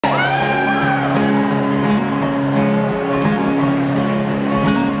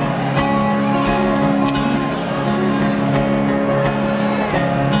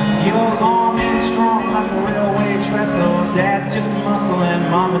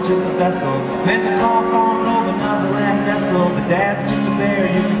just a vessel, meant to call, fawn over, nuzzle and nestle. But dad's just a bear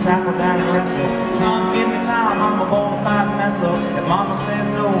you can tackle down and wrestle. Son, give me time, I'm a bona fide messer. If mama says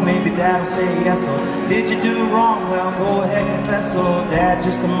no, maybe dad will say yes-o. Did you do wrong? Well, go ahead, confess-o. Dad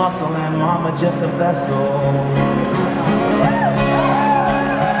just a muscle and mama just a vessel.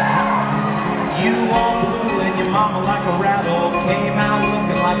 You all blue and your mama like a rattle, came out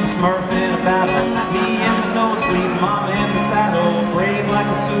looking like a smurf in a battle. Me in the nosebleeds, mama in the saddle, brave like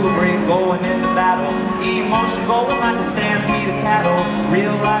a Sioux brave going into battle. Emotion going like a stampede of cattle,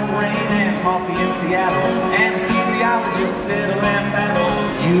 real like rain and coffee in Seattle. Anesthesiologist, fiddle and faddle.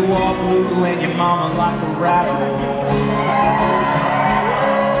 You all blue and your mama like a rattle.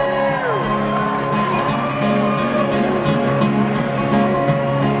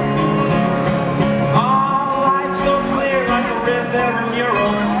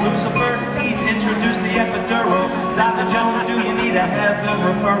 Dr. Jones, do you need a heaven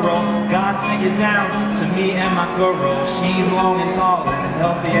referral? God sent you down to me and my girl. She's long and tall and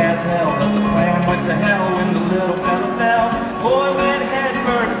healthy as hell, but the plan went to hell when the little fella fell. Boy went head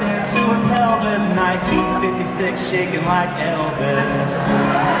first into a pelvis, 1956 shaking like Elvis.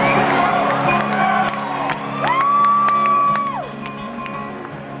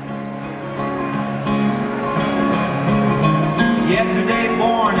 Yesterday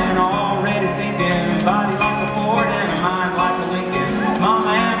born and already thinking, body like a Ford and a mind like a Lincoln.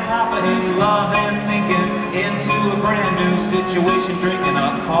 Mama and Papa in love and sinking into a brand new situation, drinking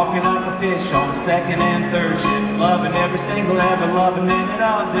up coffee like a fish on second and third shift, loving every single ever loving minute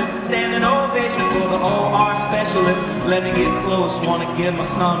of this. Standing ovation for the OR specialist. Let me get close, wanna give my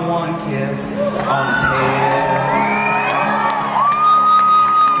son one kiss on his head.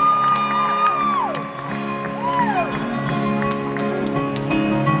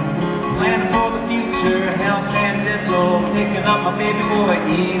 Health and dental, picking up my baby boy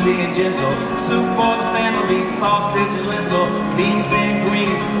easy and gentle. Soup for the family, sausage and lentil, beans and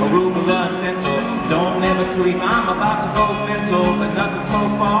greens, arugula and fennel. Don't ever sleep, I'm about to go mental, but nothing so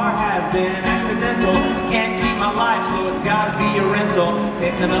far has been accidental. Can't keep my life, so it's gotta be a rental.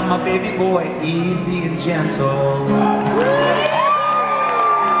 Picking up my baby boy easy and gentle.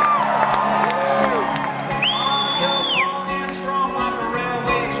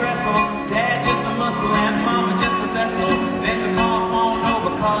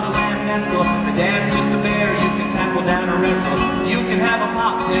 Dad's just a bear you can tackle down and wrestle. You can have a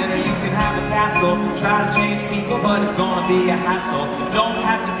pop tent or you can have a castle. Try to change people, but it's gonna be a hassle. Don't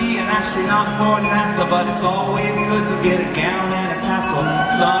have to be an astronaut for NASA, but it's always good to get a gown and a tassel.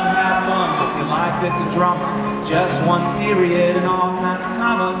 Son, have fun with your life, it's a drama. Just one period and all kinds of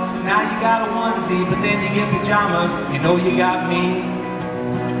commas. Now you got a onesie, but then you get pajamas. You know you got me,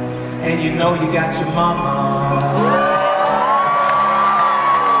 and you know you got your mama.